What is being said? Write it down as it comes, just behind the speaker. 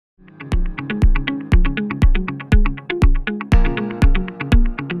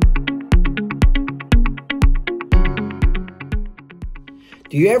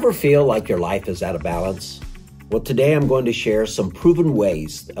Do you ever feel like your life is out of balance? Well, today I'm going to share some proven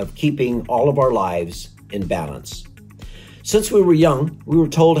ways of keeping all of our lives in balance. Since we were young, we were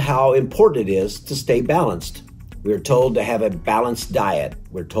told how important it is to stay balanced. We were told to have a balanced diet.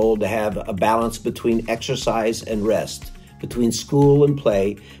 We're told to have a balance between exercise and rest, between school and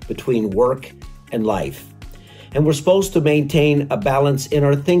play, between work and life. And we're supposed to maintain a balance in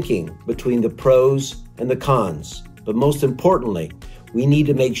our thinking between the pros and the cons. But most importantly, we need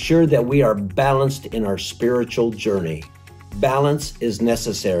to make sure that we are balanced in our spiritual journey. Balance is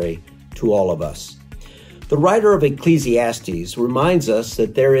necessary to all of us. The writer of Ecclesiastes reminds us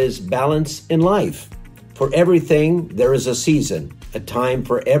that there is balance in life. For everything, there is a season, a time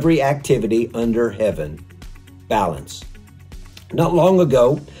for every activity under heaven. Balance. Not long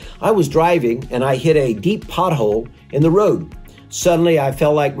ago, I was driving and I hit a deep pothole in the road. Suddenly, I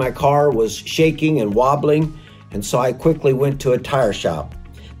felt like my car was shaking and wobbling, and so I quickly went to a tire shop.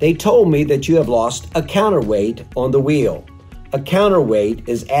 They told me that you have lost a counterweight on the wheel. A counterweight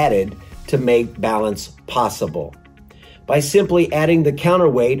is added to make balance possible. By simply adding the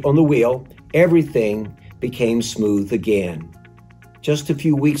counterweight on the wheel, everything became smooth again. Just a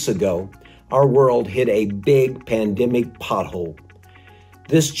few weeks ago, our world hit a big pandemic pothole.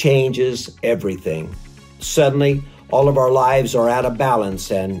 This changes everything. Suddenly, all of our lives are out of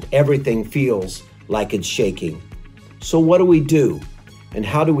balance and everything feels like it's shaking. So what do we do? And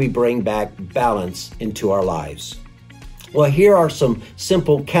how do we bring back balance into our lives? Well, here are some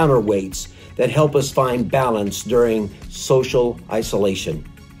simple counterweights that help us find balance during social isolation.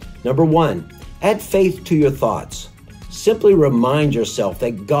 Number one, add faith to your thoughts. Simply remind yourself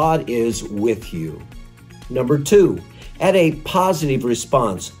that God is with you. Number two, add a positive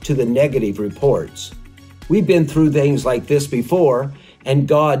response to the negative reports. We've been through things like this before, and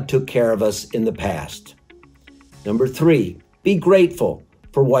God took care of us in the past. Number three, be grateful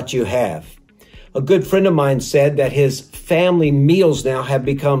for what you have. A good friend of mine said that his family meals now have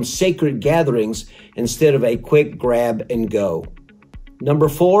become sacred gatherings instead of a quick grab and go. Number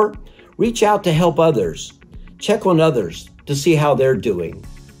four, reach out to help others. Check on others to see how they're doing.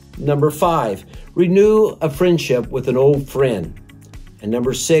 Number five, renew a friendship with an old friend. And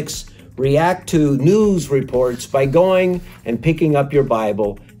number six, react to news reports by going and picking up your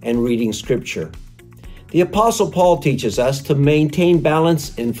Bible and reading Scripture. The Apostle Paul teaches us to maintain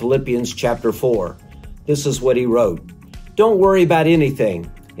balance in Philippians chapter 4. This is what he wrote. Don't worry about anything.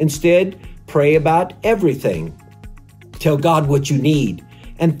 Instead, pray about everything. Tell God what you need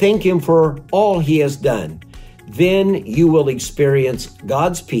and thank Him for all He has done. Then you will experience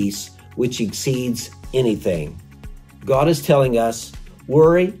God's peace, which exceeds anything. God is telling us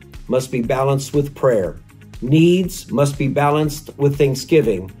worry must be balanced with prayer. Needs must be balanced with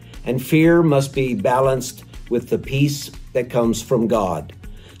thanksgiving. And fear must be balanced with the peace that comes from God.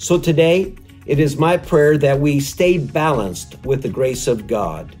 So today, it is my prayer that we stay balanced with the grace of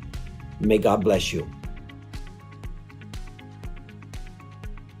God. May God bless you.